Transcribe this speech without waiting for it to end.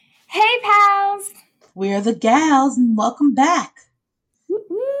We're the gals, and welcome back. Woo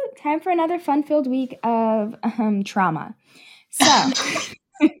woo. Time for another fun-filled week of trauma. So,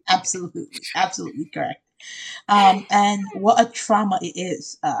 Absolutely, absolutely correct. And what a trauma it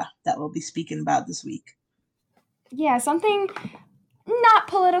is that we'll be speaking about this week. yeah, something not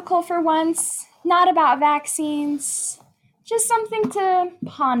political for once, not about vaccines, just something to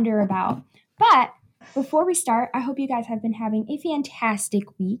ponder about. But before we start, I hope you guys have been having a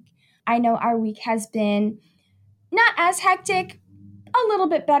fantastic week. I know our week has been not as hectic, a little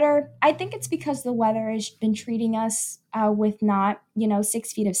bit better. I think it's because the weather has been treating us with not,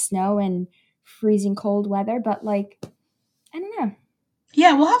 6 feet of snow and freezing cold weather, but like, I don't know.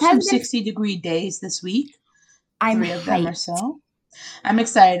 Yeah, we'll have Has some been, 60-degree days this week, I'm three of them or hyped. so. I'm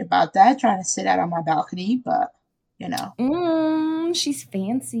excited about that, trying to sit out on my balcony, but you know, She's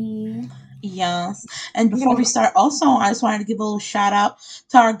fancy. yes. And I'm before gonna, we start, also, I just wanted to give a little shout out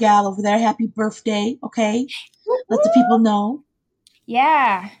to our gal over there. Happy birthday, okay? woo, Let the people woo. know.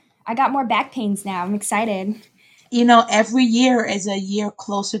 Yeah, I got more back pains now. I'm excited. Every year is a year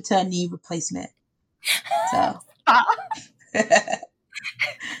closer to a knee replacement. So.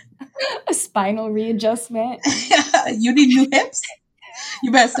 A spinal readjustment. You need new hips?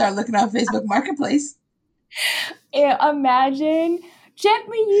 You better start looking on Facebook Marketplace. Imagine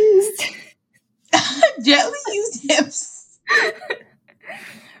gently used. Gently used hips.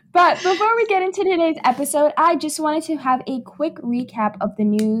 But before we get into today's episode, I just wanted to have a quick recap of the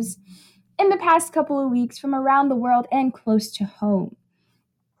news in the past couple of weeks from around the world and close to home.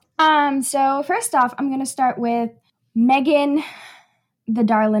 So first off, I'm gonna start with Meghan the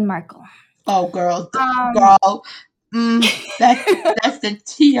Darlin Markle. Oh, girl, Um, girl. That's the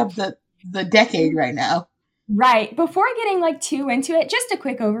tea of the decade right now. right. Before getting too into it, just a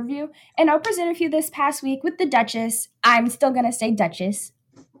quick overview. In Oprah's interview this past week with the Duchess, I'm still gonna say Duchess.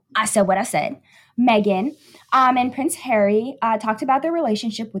 I said what I said. Meghan and Prince Harry talked about their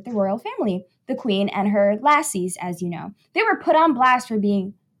relationship with the royal family, the Queen and her lassies, as you know. They were put on blast for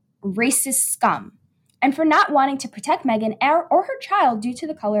being racist scum and for not wanting to protect Meghan or her child due to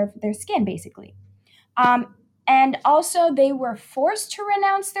the color of their skin, basically. And also, they were forced to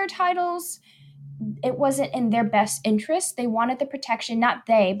renounce their titles. It wasn't in their best interest. They wanted the protection, not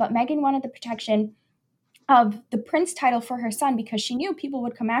they, but Meghan wanted the protection of the prince title for her son because she knew people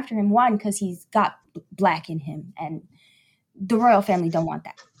would come after him. One, because he's got black in him, and the royal family don't want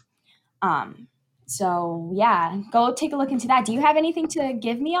that. So yeah, go take a look into that. Do you have anything to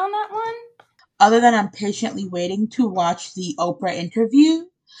give me on that one? Other than I'm patiently waiting to watch the Oprah interview,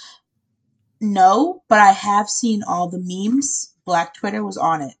 no, but I have seen all the memes. Black Twitter was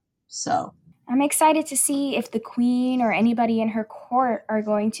on it. So, I'm excited to see if the queen or anybody in her court are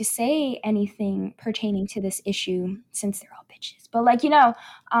going to say anything pertaining to this issue since they're all bitches. But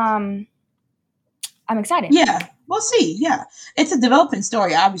I'm excited. yeah, we'll see. Yeah. It's a developing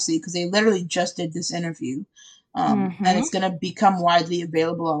story, obviously, because they literally just did this interview. And Mm-hmm. it's going to become widely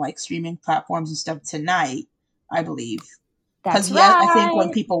available on like streaming platforms and stuff tonight, I believe. Because, That's yeah, I think when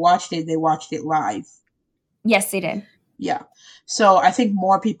right. people watched it, they watched it live. Yes, they did. Yeah. So I think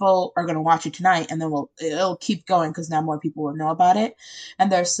more people are going to watch it tonight, and then it'll keep going because now more people will know about it.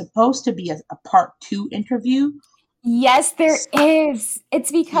 And there's supposed to be a part two interview. Yes, there is.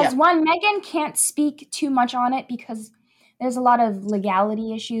 It's because Yeah. one, Megan can't speak too much on it because there's a lot of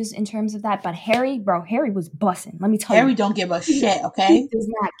legality issues in terms of that. But Harry, bro, Harry was bussing. Let me tell you, Harry don't give a he, shit, he okay? does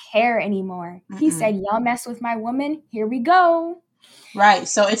not care anymore. He Mm-mm. said, "Y'all mess with my woman, here we go." Right.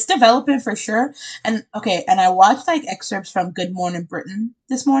 So it's developing for sure. And okay, and I watched like excerpts from Good Morning Britain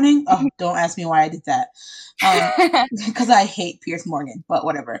this morning. Oh, don't ask me why I did that. Because I hate Pierce Morgan, but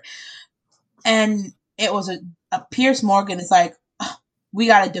whatever. And it was a Pierce Morgan is like, "Ugh, we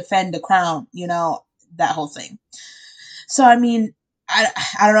got to defend the crown, that whole thing. So I mean, I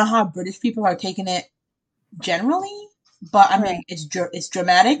don't know how British people are taking it generally, but I mean Right. it's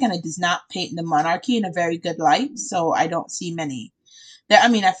dramatic and it does not paint the monarchy in a very good light. So I don't see many. I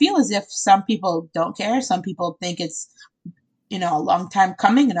mean, I feel as if some people don't care. Some people think it's a long time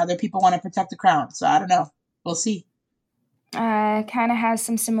coming, and other people want to protect the crown. So I don't know. We'll see. Kind of has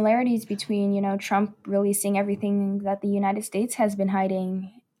some similarities between, Trump releasing everything that the United States has been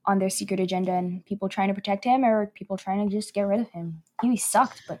hiding on their secret agenda and people trying to protect him or people trying to just get rid of him. He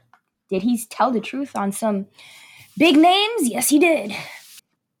sucked, but did he tell the truth on some big names? Yes, he did.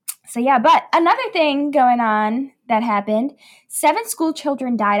 So, yeah, but another thing going on that happened 7 school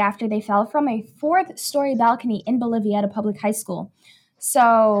children died after they fell from a 4th-story balcony in Bolivia at a public high school.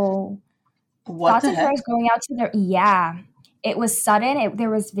 So, What thoughts the and heck? prayers going out to their, yeah. It was sudden. There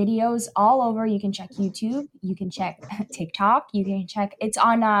was videos all over. You can check YouTube. You can check TikTok. You can check. It's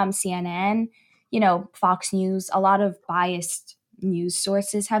on CNN. Fox News, a lot of biased news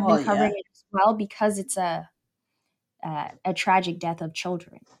sources have Well, been covering yeah. it as well, because it's a tragic death of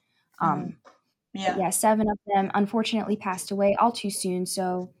children. Mhm. But Yeah. yeah, 7 of them unfortunately passed away all too soon.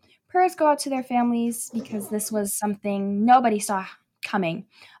 So prayers go out to their families, because this was something nobody saw coming.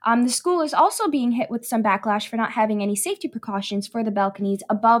 The school is also being hit with some backlash for not having any safety precautions for the balconies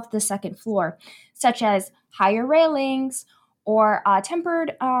above the second floor, such as higher railings or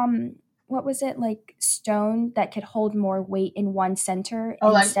tempered, what was it, like stone that could hold more weight in one center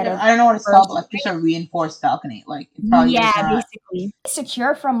Oh, like instead of I don't know what it's called, but burst. like just a reinforced balcony. Like it probably Yeah, does not. basically.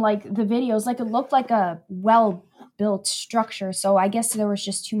 Secure from like the videos, like it looked like a well built structure. So I guess there was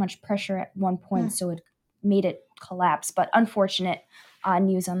just too much pressure at one point, Hmm. so it made it collapse. But unfortunate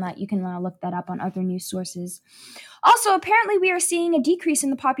news on that. You can look that up on other news sources. Also, apparently, we are seeing a decrease in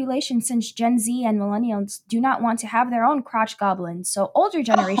the population since Gen Z and millennials do not want to have their own crotch goblins. So older Oh,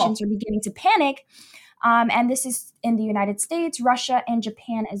 generations are beginning to panic. And this is in the United States, Russia, and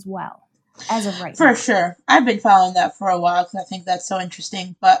Japan as well, as of right for now. sure. I've been following that for a while because I think that's so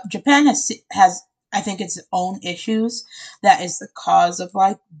interesting. But Japan has I think its own issues that is the cause of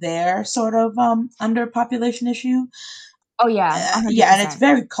like their sort of underpopulation issue. Oh yeah, Yeah, and it's 100%.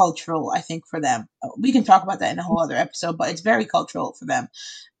 very cultural. I think for them, we can talk about that in a whole other episode. But it's very cultural for them.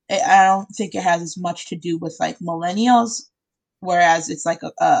 I don't think it has as much to do with like millennials, whereas it's like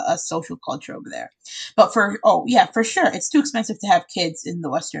a social culture over there. But oh yeah, for sure, it's too expensive to have kids in the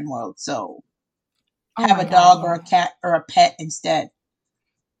Western world. So Oh have my a god, dog or a yeah. cat or a pet instead,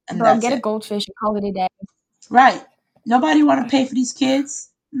 and Bro, that's get a it. goldfish and call it a day. Right? Nobody want to pay for these kids.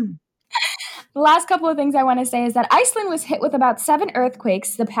 Hmm. The last couple of things I want to say is that Iceland was hit with about 7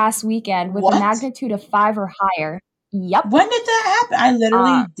 earthquakes the past weekend with a What? magnitude of 5 or higher. Yep. When did that happen? I Uh,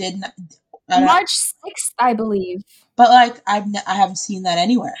 literally did not. I don't, March 6th, I believe. but like I haven't seen that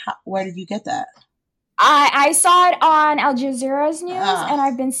anywhere. Where did you get that? I saw it on Al Jazeera's news, Ah, and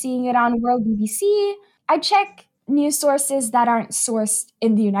I've been seeing it on World BBC. I check news sources that aren't sourced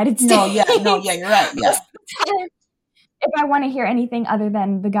in the United no, States yeah, no, yeah, you're right. most Yeah, of the time, if I want to hear anything other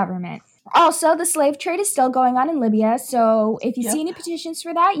than the government. Also, the slave trade is still going on in Libya. So if you see yep. any petitions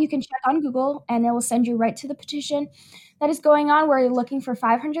for that, you can check on Google and it will send you right to the petition that is going on. We're looking for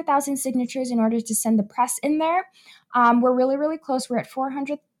 500,000 signatures in order to send the press in there. We're really, really close. We're at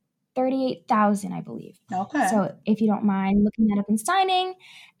 438,000, I believe. Okay. So if you don't mind looking that up and signing.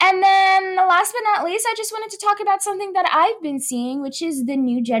 And then last but not least, I just wanted to talk about something that I've been seeing, which is the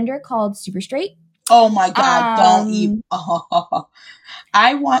new gender called super straight. Oh my God! Don't even. Um, Oh,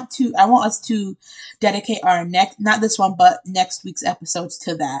 I want to. I want us to dedicate our next, not this one, but next week's episodes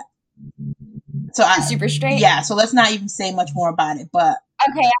to that. So super straight. yeah. So let's not even say much more about it. But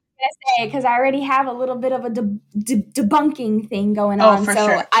Okay, I was gonna say because I already have a little bit of a debunking thing going oh, on, for so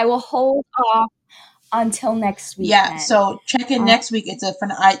sure. I will hold off until next week. Yeah. Then, So check in uh, next week.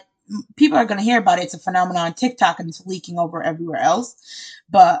 People are going to hear about it. It's a phenomenon on TikTok and it's leaking over everywhere else.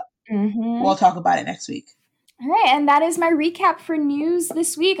 But we'll mm-hmm. talk about it next week. All right, and that is my recap for news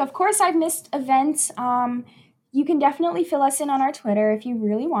this week. Of course, I've missed events. You can definitely fill us in on our Twitter if you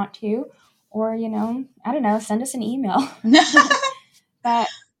really want to, or I don't know, send us an email. But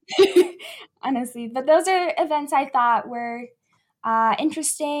honestly, but those are events I thought were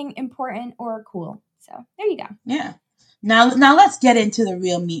interesting, important, or cool. So there you go. Yeah. Now let's get into the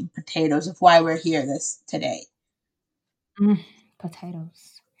real meat and potatoes of why we're here this today.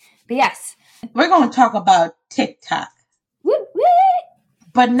 Potatoes. But yes. We're going to talk about TikTok. Woo, woo.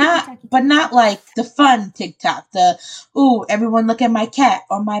 But not like the fun TikTok, the ooh, everyone look at my cat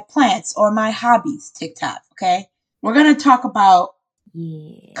or my plants or my hobbies TikTok, okay? We're gonna talk about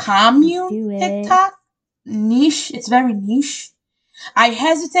commune TikTok. Niche. It's very niche. I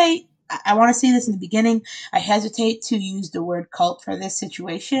hesitate. I want to say this in the beginning. I hesitate to use the word cult for this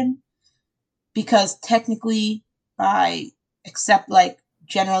situation because technically, by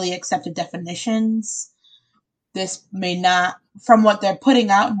generally accepted definitions, this may not, from what they're putting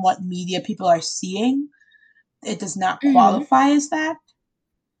out and what media people are seeing, it does not qualify as that.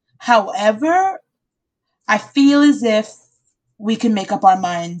 However, I feel as if we can make up our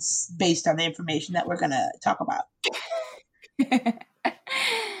minds based on the information that we're going to talk about.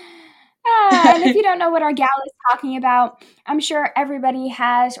 And if you don't know what our gal is talking about, I'm sure everybody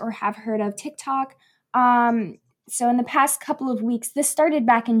has or have heard of TikTok. So in the past couple of weeks, this started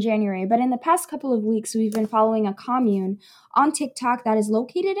back in January, but in the past couple of weeks, we've been following a commune on TikTok that is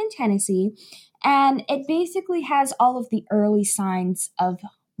located in Tennessee, and it basically has all of the early signs of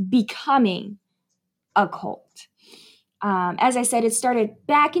becoming a cult. As I said, it started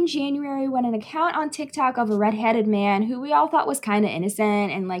back in January when an account on TikTok of a redheaded man who we all thought was kind of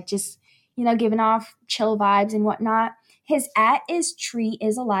innocent and like just giving off chill vibes and whatnot. His is Tree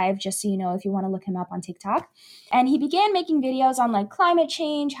is Alive, just so you know if you want to look him up on TikTok. And he began making videos on like climate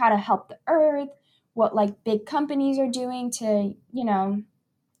change, how to help the earth, what like big companies are doing to,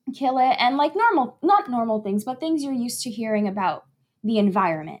 kill it, and like not normal things, but things you're used to hearing about the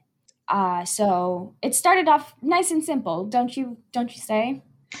environment. So it started off nice and simple, don't you say?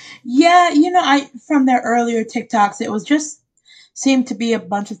 Yeah, I from their earlier TikToks, it was just seemed to be a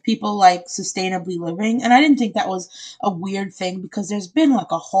bunch of people like sustainably living, and I didn't think that was a weird thing because there's been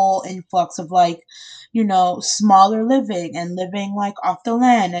like a whole influx of like, smaller living and living like off the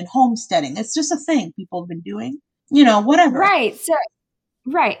land and homesteading. It's just a thing people have been doing. Whatever. Right. So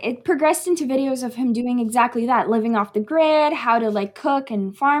right, it progressed into videos of him doing exactly that, living off the grid, how to like cook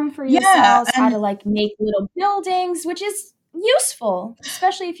and farm for Yeah, yourselves, how to and like make little buildings, which is useful,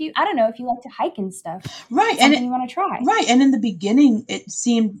 especially if you, I don't know, if you like to hike and stuff. right, It's something you want to try. right, and in the beginning, it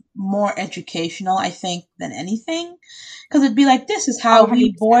seemed more educational, I think, than anything, because it'd be like, Oh,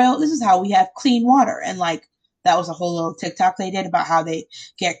 100%. this is how we have clean water, and like that was a whole little TikTok they did about how they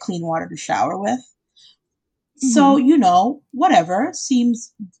get clean water to shower with. So, Hmm. whatever,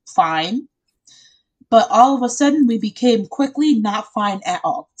 seems fine. But all of a sudden, we became quickly not fine at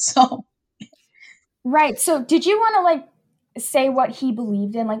all. So, Right. So did you want to like say what he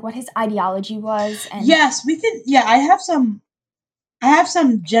believed in, like what his ideology was? And yes, we can. Yeah, I have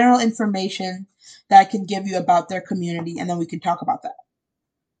some general information that I can give you about their community, and then we can talk about that.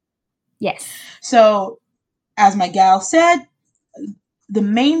 yes. So, as my gal said, the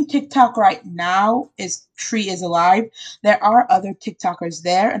main TikTok right now is Tree is Alive. There are other TikTokers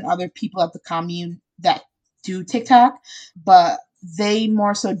there and other people at the commune that do TikTok, but they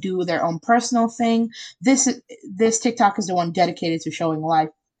more so do their own personal thing. This TikTok is the one dedicated to showing life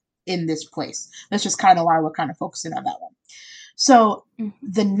in this place. That's just kind of why we're kind of focusing on that one. So Mhm.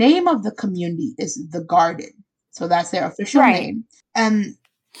 the name of the community is The Garden. So that's their official Right. name. And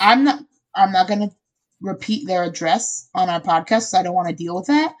I'm not gonna repeat their address on our podcast, so I don't want to deal with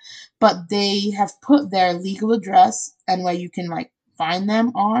that. But they have put their legal address and where you can like find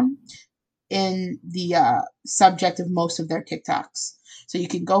them on in the subject of most of their TikToks. So you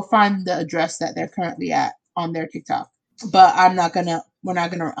can go find the address that they're currently at on their TikTok. But I'm not gonna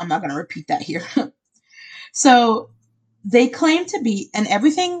repeat that here. So they claim to be, and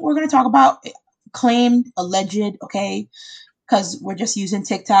everything we're going to talk about claimed, alleged, okay, because we're just using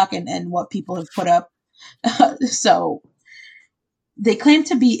TikTok and what people have put up. So they claim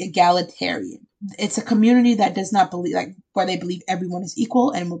to be egalitarian. It's a community that does not believe, like, where they believe everyone is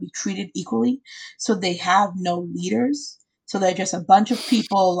equal and will be treated equally. So they have no leaders. So they're just a bunch of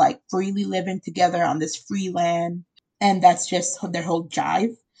people like freely living together on this free land. And that's just their whole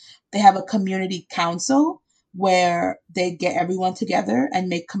jive. They have a community council where they get everyone together and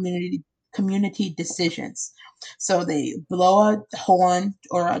make community decisions. So they blow a horn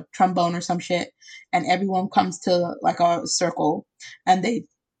or a trombone or some shit, and everyone comes to like a circle, and they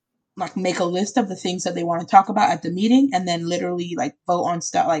like make a list of the things that they want to talk about at the meeting, and then literally like vote on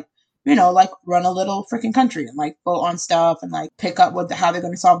stuff, like like run a little freaking country and like vote on stuff and like pick up how they're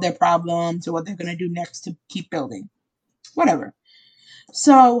going to solve their problems or what they're going to do next to keep building, whatever.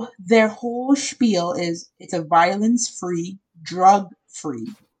 So their whole spiel is it's a violence free, drug free.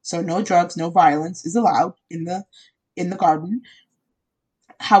 So no drugs, no violence is allowed in the garden.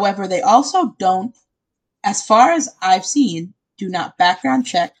 However, they also don't, as far as I've seen, do not background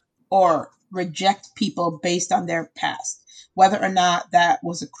check or reject people based on their past, whether or not that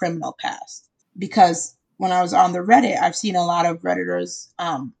was a criminal past. Because when I was on the Reddit, I've seen a lot of Redditors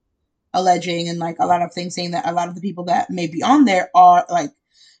alleging and like a lot of things saying that a lot of the people that may be on there are like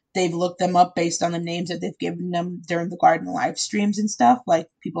they've looked them up based on the names that they've given them during the garden live streams and stuff. Like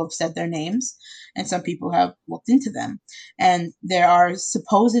people have said their names, and some people have looked into them. And there are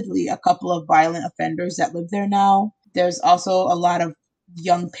supposedly a couple of violent offenders that live there now. There's also a lot of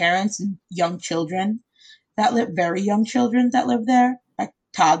young parents and young children that live, very young children that live there, like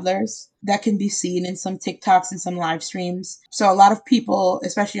toddlers that can be seen in some TikToks and some live streams. So a lot of people,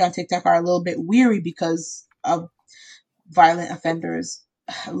 especially on TikTok, are a little bit weary because of violent offenders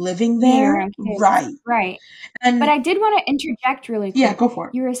living Being there. around kids. Right. Right. But And I did want to interject really yeah, quick. go for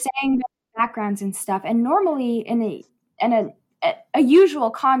it. You were saying the backgrounds and stuff, and normally in a usual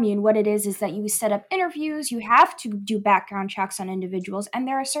commune, what it is that you set up interviews, you have to do background checks on individuals, and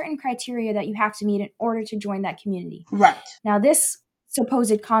there are certain criteria that you have to meet in order to join that community. Right. Now, this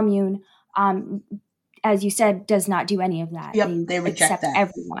supposed commune, as you said, does not do any of that. Yep, They they reject accept that.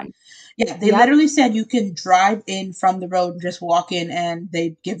 everyone. Yeah, they Yep. literally said you can drive in from the road and just walk in and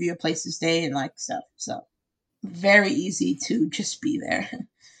they give you a place to stay and like stuff. So very easy to just be there.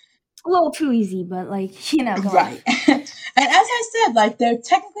 A little too easy, but like, go on. Right. And as I said, like, they're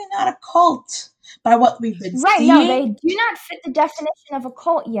technically not a cult by what we've been Right, seeing. no, they do not fit the definition of a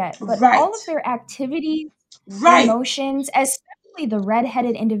cult yet, but Right. all of their activities, Right. emotions, especially the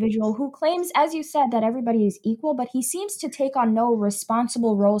redheaded individual who claims, as you said, that everybody is equal, but he seems to take on no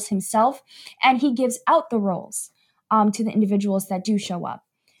responsible roles himself, and he gives out the roles to the individuals that do show up.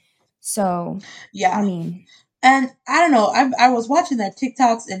 So, yeah. I mean, and I don't know, I was watching their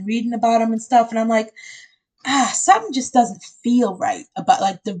TikToks and reading about them and stuff, and I'm like, something just doesn't feel right about,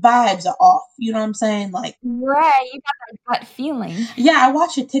 like, the vibes are off. You know what I'm saying? Like, right, you got that gut feeling. Yeah, I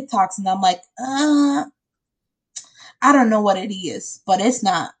watch your TikToks and I'm like, I don't know what it is, but it's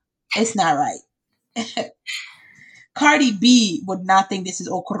not right. Cardi B would not think this is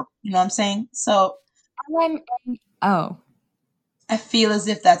okra. You know what I'm saying? So I feel as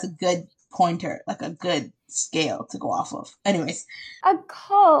if that's a good pointer, like a good scale to go off of. Anyways, a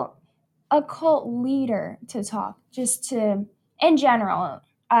cult leader to talk, just to, in general,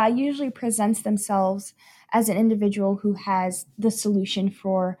 usually presents themselves as an individual who has the solution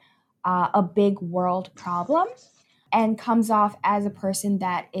for a big world problem, and comes off as a person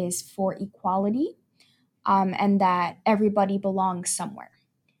that is for equality, and that everybody belongs somewhere.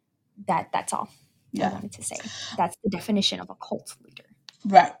 That's all I wanted to say. That's the definition of a cult leader.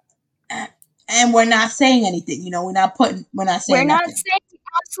 Right. And we're not saying anything, we're not saying nothing.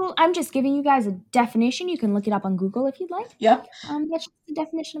 Absolutely. I'm just giving you guys a definition. You can look it up on Google if you'd like. Yep. That's just the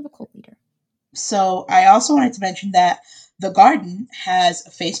definition of a cult leader. So I also wanted to mention that The Garden has a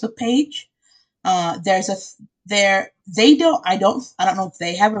Facebook page. There's I don't know if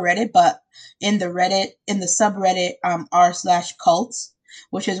they have a Reddit, but in the subreddit r/cults,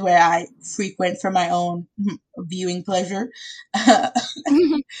 which is where I frequent for my own viewing pleasure. There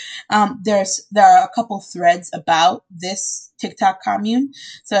are a couple threads about this TikTok commune,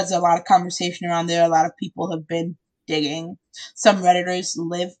 so there's a lot of conversation around there. A lot of people have been digging. Some Redditors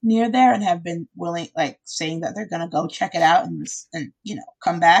live near there and have been willing, like, saying that they're gonna go check it out and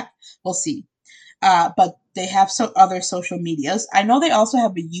come back. We'll see. But they have other social medias. I know they also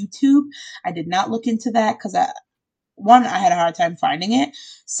have a YouTube. I did not look into that because I had a hard time finding it.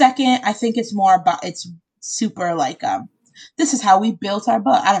 Second, I think it's more about, it's super like, this is how we built our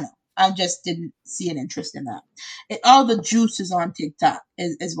butt. I don't know. I just didn't see an interest in that. All the juice is on TikTok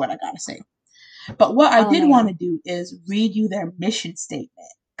is what I gotta say. But what I did want to do is read you their mission statement,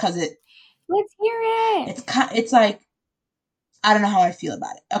 because let's hear it. It's like, I don't know how I feel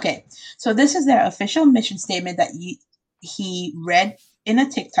about it. Okay, so this is their official mission statement that he read in a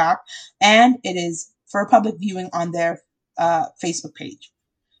TikTok, and it is for public viewing on their Facebook page.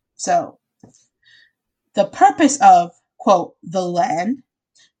 So, the purpose of, quote, the land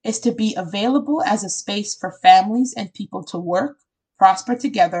is to be available as a space for families and people to work, prosper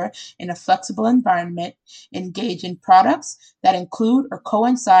together in a flexible environment, engage in products that include or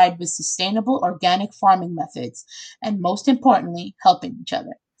coincide with sustainable organic farming methods, and most importantly, helping each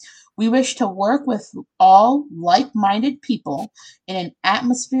other. We wish to work with all like-minded people in an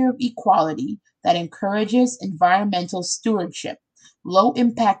atmosphere of equality that encourages environmental stewardship,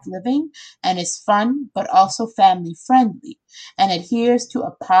 low-impact living, and is fun but also family-friendly, and adheres to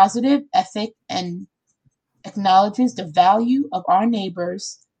a positive ethic and acknowledges the value of our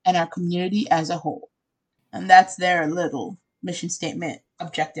neighbors and our community as a whole. And that's their little mission statement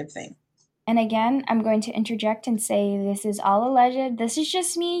objective thing. And again, I'm going to interject and say this is all alleged. This is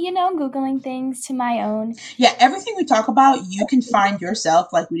just me, Googling things to my own. Yeah, everything we talk about, you can find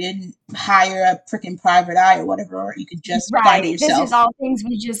yourself. Like, we didn't hire a freaking private eye or whatever, or you could just find it yourself. This is all things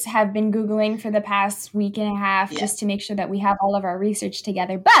we just have been Googling for the past week and a half, just to make sure that we have all of our research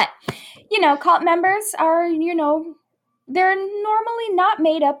together. But, cult members are, they're normally not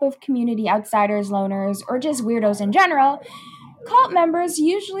made up of community outsiders, loners, or just weirdos in general. Cult members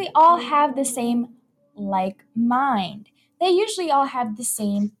usually all have the same mind. They usually all have the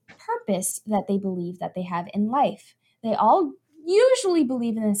same purpose that they believe that they have in life. They all usually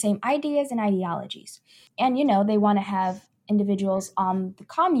believe in the same ideas and ideologies. And, they want to have individuals on the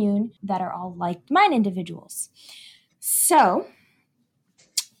commune that are all like-minded individuals. So,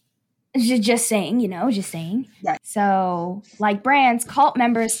 just saying. Right. So, like brands, cult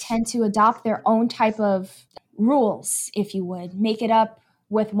members tend to adopt their own type of rules, if you would, make it up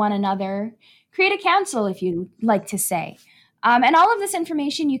with one another, create a council, if you like to say. And all of this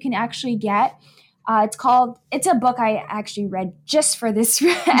information you can actually get. It's a book I actually read just for this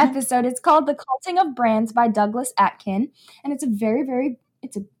episode. It's called The Culting of Brands by Douglas Atkin. And it's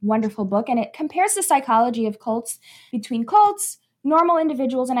it's a wonderful book. And it compares the psychology of cults between cults, normal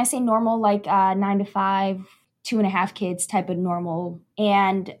individuals, and I say normal like 9 to 5, 2.5 kids type of normal,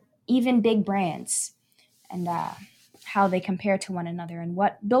 and even big brands, and how they compare to one another. And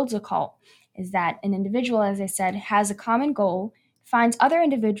what builds a cult is that an individual, as I said, has a common goal, finds other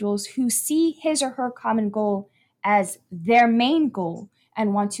individuals who see his or her common goal as their main goal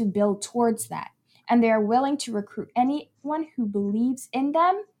and want to build towards that. And they're willing to recruit anyone who believes in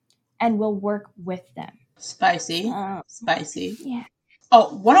them and will work with them. Spicy. Spicy. Yeah.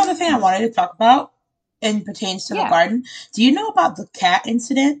 Oh, one other thing I wanted to talk about and pertains to the garden. Do you know about the cat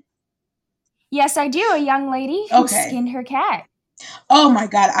incident? Yes, I do. A young lady who skinned her cat. Oh my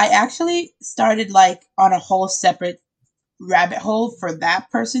God. I actually started like on a whole separate rabbit hole for that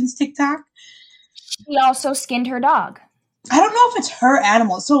person's TikTok. She also skinned her dog. I don't know if it's her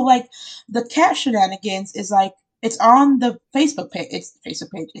animal. So like the cat shenanigans is like, it's on the Facebook page.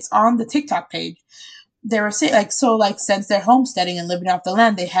 It's on the TikTok page. They were saying like, so like since they're homesteading and living off the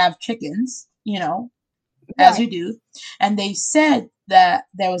land, they have chickens, you know, as you do. And they said that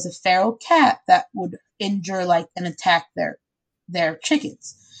there was a feral cat that would injure like and attack their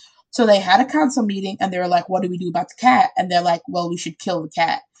chickens. So they had a council meeting and they were like, what do we do about the cat? And they're like, well, we should kill the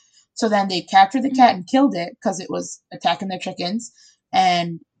cat. So then they captured the cat and killed it because it was attacking their chickens.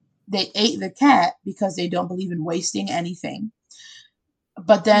 And they ate the cat because they don't believe in wasting anything.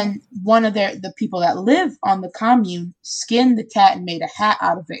 But then one of the people that live on the commune skinned the cat and made a hat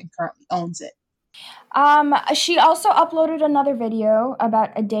out of it and currently owns it. She also uploaded another video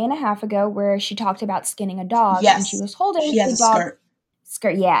about a day and a half ago where she talked about skinning a dog. Yes. And she was holding she has the a dog.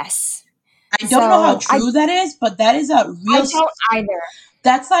 Skirt, yes. I don't know how true that is, but that is a real... I don't either.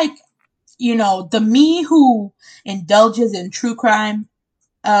 That's like, you know, the me who indulges in true crime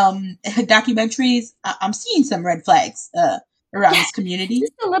documentaries. I'm seeing some red flags around this community.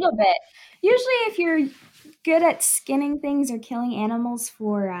 Just a little bit. Usually if you're good at skinning things or killing animals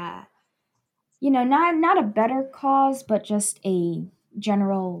for, you know, not a better cause, but just a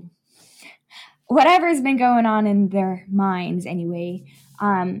general... whatever's been going on in their minds anyway,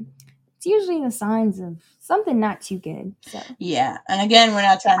 it's usually the signs of something not too good. So yeah, and again, we're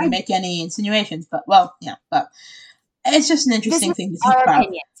not trying to make any insinuations, but well, yeah, but it's just an interesting thing to think about.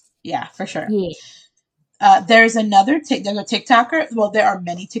 Opinions. Yeah, for sure. Yeah. There's a TikToker. Well, there are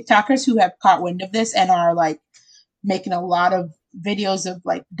many TikTokers who have caught wind of this and are like making a lot of videos of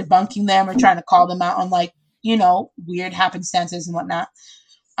like debunking them or trying to call them out on like, you know, weird happenstances and whatnot.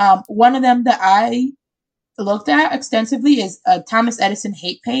 One of them that I looked at extensively is Thomas Edison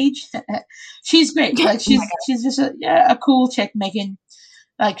hate page. She's great. Like she's just a cool chick making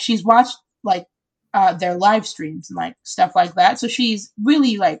like she's watched like their live streams and like stuff like that. So she's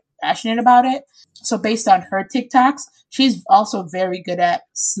really like passionate about it. So based on her TikToks, she's also very good at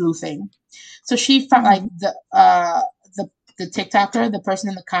sleuthing. So she found like the TikToker, the person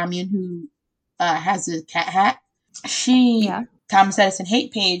in the commune who has a cat hat. Thomas Edison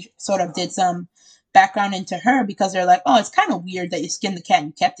hate page sort of did some background into her because they're like, oh, it's kind of weird that you skinned the cat and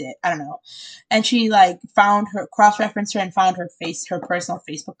you kept it. I don't know. And she like found her, cross-referenced her and found her personal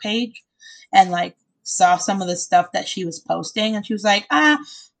Facebook page and like saw some of the stuff that she was posting. And she was like,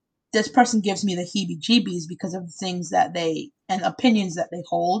 this person gives me the heebie-jeebies because of the things that and opinions that they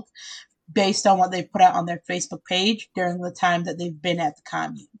hold based on what they put out on their Facebook page during the time that they've been at the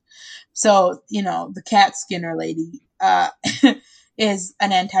commune. So, you know, the cat skinner lady is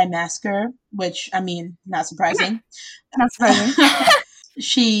an anti-masker, which, I mean, not surprising. Not surprising.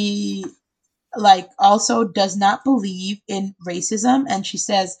 She, like, also does not believe in racism, and she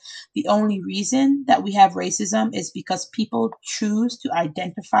says the only reason that we have racism is because people choose to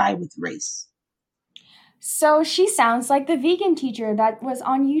identify with race. So she sounds like the vegan teacher that was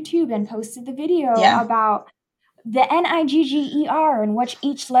on YouTube and posted the video about the NIGGER and what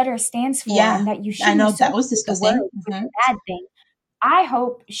each letter stands for, and that you should. I know that was disgusting. Bad thing. I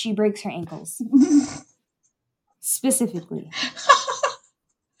hope she breaks her ankles, specifically,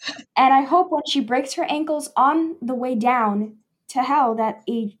 and I hope when she breaks her ankles on the way down to hell, that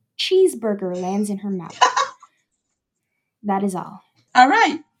a cheeseburger lands in her mouth. That is all. All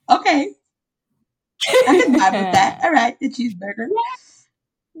right. Okay. I can vibe with that. All right, the cheeseburger.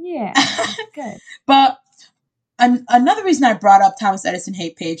 Yeah. Good. But another reason I brought up Thomas Edison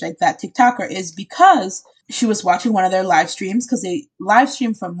hate page, like that TikToker, is because she was watching one of their live streams, because they live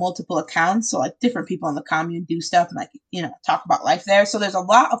stream from multiple accounts. So like different people in the commune do stuff and like, you know, talk about life there. So there's a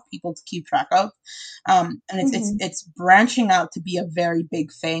lot of people to keep track of. And it's branching out to be a very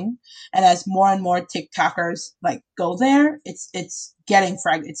big thing. And as more and more TikTokers like go there, it's getting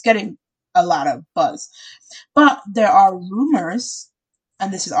it's getting a lot of buzz. But there are rumors,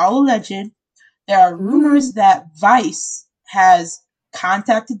 and this is all alleged, there are rumors that Vice has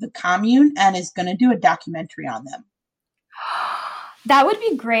contacted the commune and is going to do a documentary on them. That would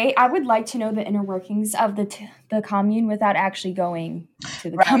be great. I would like to know the inner workings of the commune without actually going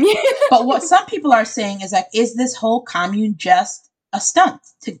to the Right. commune. But what some people are saying is like, is this whole commune just a stunt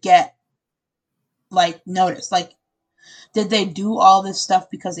to get like noticed? Like, did they do all this stuff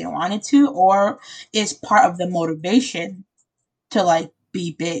because they wanted to, or is part of the motivation to like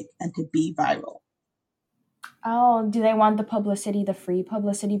be big and to be viral? Oh, do they want the publicity, the free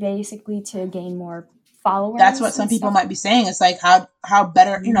publicity, basically, to gain more That's what followers some and people stuff? might be saying. It's like how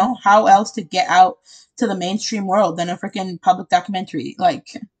better, Mm, how else to get out to the mainstream world than a freaking public documentary?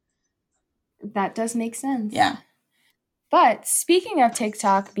 Like, that does make sense. yeah. But speaking of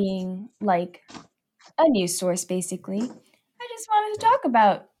TikTok being like a news source, basically, I just wanted to talk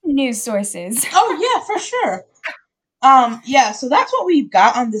about news sources. Oh yeah, for sure. Yeah, so that's what we've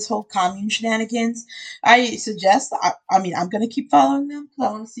got on this whole commune shenanigans. I suggest, I'm gonna keep following them because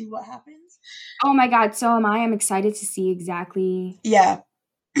I want to see what happens. Oh my god, so am I. I'm excited to see exactly. Yeah,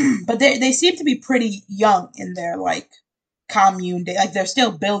 but they seem to be pretty young in their like commune day. Like they're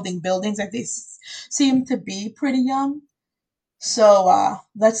still building buildings. Like seem to be pretty young. So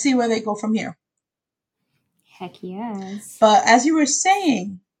let's see where they go from here. Heck yes. But as you were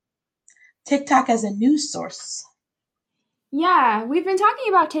saying, TikTok as a news source. Yeah, we've been talking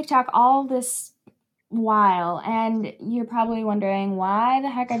about TikTok all this while, and you're probably wondering why the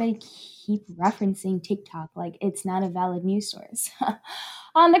heck are they keep referencing TikTok like it's not a valid news source?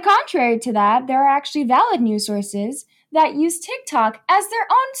 On the contrary to that, there are actually valid news sources that use TikTok as their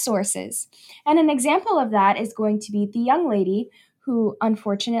own sources. And an example of that is going to be the young lady who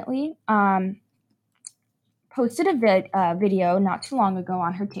unfortunately posted a video not too long ago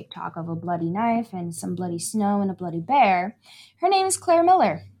on her TikTok of a bloody knife and some bloody snow and a bloody bear. Her name is Claire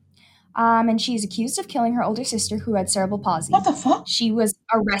Miller. And she's accused of killing her older sister who had cerebral palsy. What the fuck? She was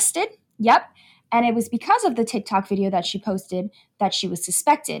arrested. Yep. And it was because of the TikTok video that she posted that she was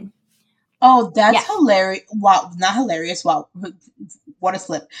suspected. Oh, that's Yeah. hilarious. Wow, not hilarious. Wow, what a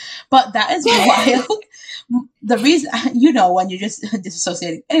slip. But that is wild. The reason, when you're just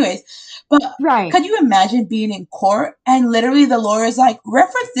disassociating. Anyways, but Right. could you imagine being in court and literally the lawyer's like,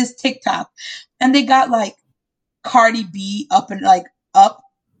 reference this TikTok? And they got like Cardi B up and like up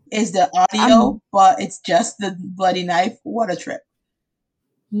is the audio, but it's just the bloody knife. What a trip.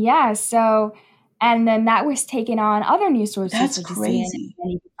 Yeah. So, and then that was taken on other news sources That's such as crazy. CNN,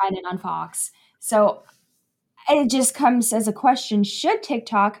 and you can find it on Fox. So it just comes as a question: should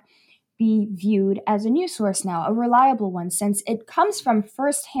TikTok be viewed as a news source now, a reliable one, since it comes from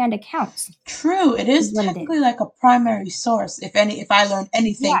first-hand accounts? True, it is Is what it is. technically like a primary source. If I learned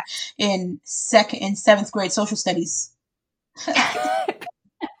anything Yes. in seventh grade social studies.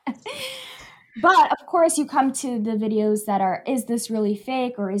 But of course, you come to the videos that are, is this really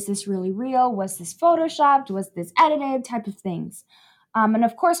fake or is this really real? Was this photoshopped? Was this edited? Type of things. And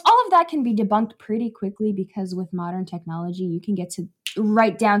of course, all of that can be debunked pretty quickly because with modern technology, you can get to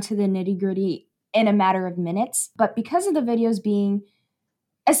right down to the nitty gritty in a matter of minutes. But because of the videos being,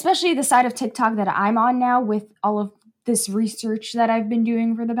 especially the side of TikTok that I'm on now with all of this research that I've been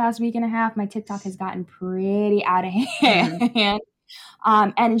doing for the past week and a half, my TikTok has gotten pretty out of hand.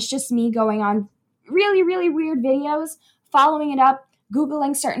 And it's just me going on really, really weird videos, following it up,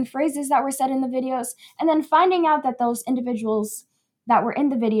 Googling certain phrases that were said in the videos, and then finding out that those individuals that were in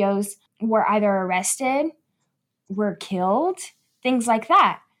the videos were either arrested, were killed, things like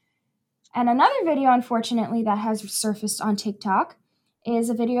that. And another video, unfortunately, that has surfaced on TikTok is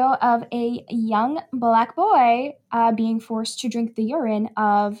a video of a young black boy being forced to drink the urine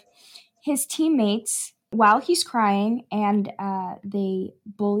of his teammates while he's crying, and they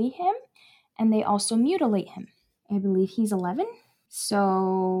bully him and they also mutilate him. I believe he's 11.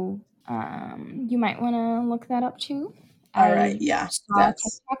 So you might want to look that up too. All right, I yeah, saw a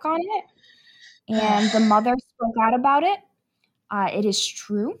that's TikTok on it, and the mother spoke out about it. It is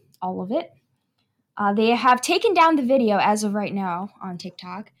true, all of it. They have taken down the video as of right now on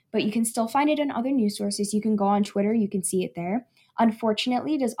TikTok, but you can still find it in other news sources. You can go on Twitter, you can see it there.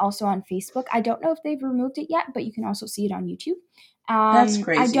 Unfortunately, it is also on Facebook. I don't know if they've removed it yet, but you can also see it on YouTube. that's I don't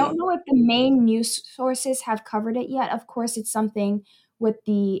crazy. know if the main news sources have covered it yet. Of course, it's something with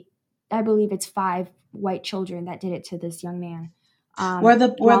I believe it's 5 white children that did it to this young man. Were While they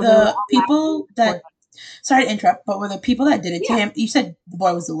were the all people laughing. that sorry to interrupt, but were the people that did it to Yeah, him? You said the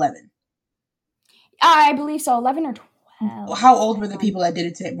boy was 11. I believe so. 11 or 12. How old were the people that did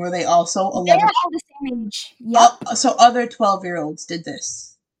it to him? Were they also They're 11? all the same age. Yep. So other 12-year-olds did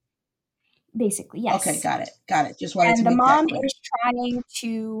this. Basically, Okay, yes. got it. Just wanted to And the make that mom clear. is trying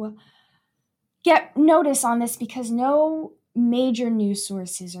to get notice on this because no major news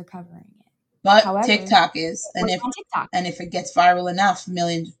sources are covering it. But However, TikTok is, it was on TikTok. and if it gets viral enough,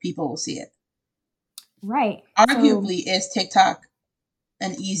 millions of people will see it. Right. Arguably, is TikTok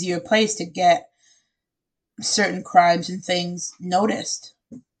an easier place to get certain crimes and things noticed?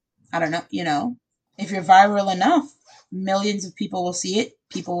 I don't know, if you're viral enough, millions of people will see it,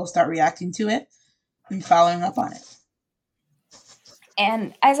 people will start reacting to it and following up on it.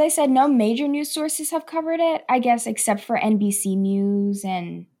 And as I said, no major news sources have covered it, I guess, except for NBC News,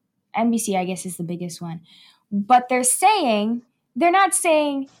 and NBC, I guess, is the biggest one. But they're not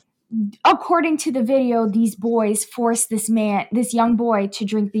saying, according to the video, these boys forced this young boy to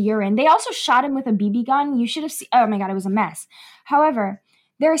drink the urine. They also shot him with a BB gun. You should have seen, oh my God, it was a mess. However,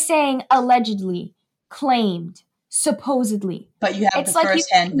 they're saying allegedly, claimed, supposedly. But you have the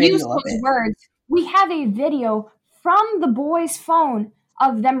first-hand video of it. Words. We have a video from the boy's phone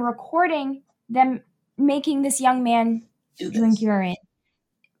of them recording them making this young man drink urine,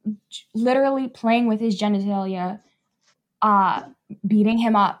 literally playing with his genitalia, beating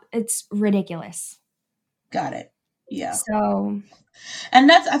him up. It's ridiculous. Got it. Yeah. So,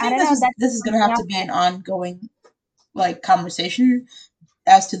 and I think this is going to have to be an ongoing conversation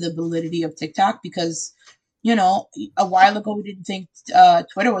as to the validity of TikTok, because a while ago we didn't think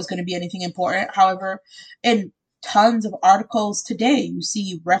Twitter was going to be anything important. However, in tons of articles today, you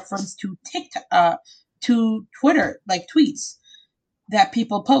see reference to TikTok, to Twitter, tweets that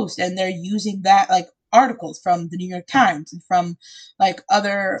people post, and they're using that, articles from the New York Times and from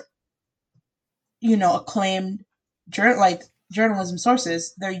other acclaimed journalism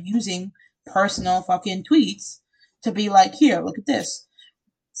sources. They're using personal fucking tweets to be here, look at this.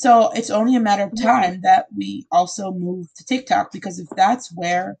 So it's only a matter of time that we also move to TikTok, because if that's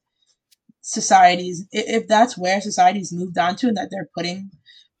where society's moved on to, and that they're putting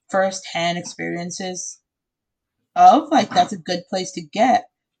first-hand experiences of, that's a good place to get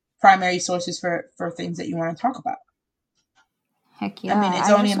primary sources for things that you want to talk about. Heck yeah. I mean, it's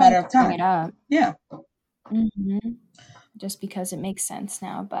only a matter of time. Bring it up. Yeah. Mm-hmm. Just because it makes sense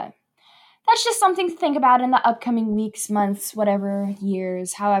now, but that's just something to think about in the upcoming weeks, months, whatever,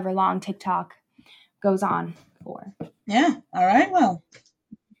 years, however long TikTok goes on for. Yeah. All right. Well,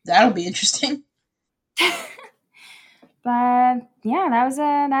 that'll be interesting. But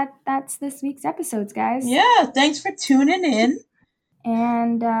yeah, that's this week's episodes, guys. Yeah. Thanks for tuning in.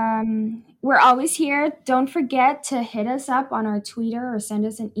 And we're always here. Don't forget to hit us up on our Twitter or send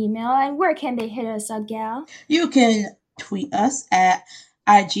us an email. And where can they hit us up, gal? You can tweet us at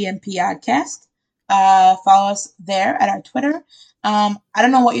IGMPodcast. Follow us there at our Twitter. I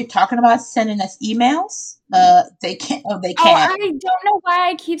don't know what you're talking about sending us emails. They can't. Oh, they can't. I don't know why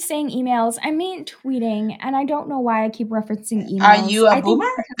I keep saying emails. I mean tweeting, and I don't know why I keep referencing emails. Are you a boomer?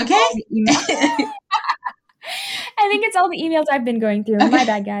 Okay. I think it's all the emails I've been going through. Okay. My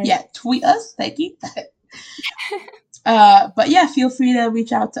bad, guys. Yeah, tweet us. Thank you. But yeah, feel free to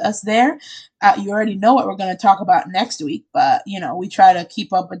reach out to us there. You already know what we're going to talk about next week, but we try to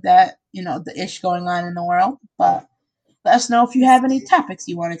keep up with that, the ish going on in the world. But let us know if you have any topics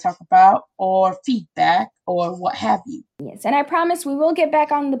you want to talk about, or feedback, or what have you. Yes, and I promise we will get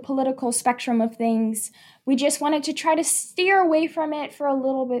back on the political spectrum of things. We just wanted to try to steer away from it for a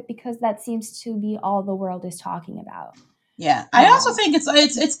little bit, because that seems to be all the world is talking about. Yeah, I also think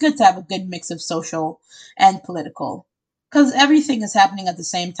it's good to have a good mix of social and political, because everything is happening at the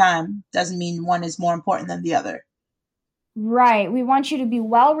same time. Doesn't mean one is more important than the other. Right. We want you to be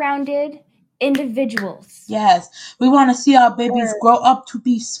well-rounded individuals. Yes, we want to see our babies grow up to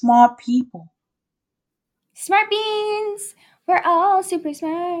be smart people. Smart beans! We're all super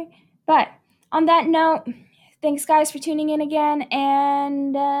smart. But on that note, thanks guys for tuning in again,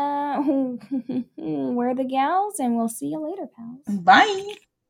 and we're the gals, and we'll see you later, pals. Bye!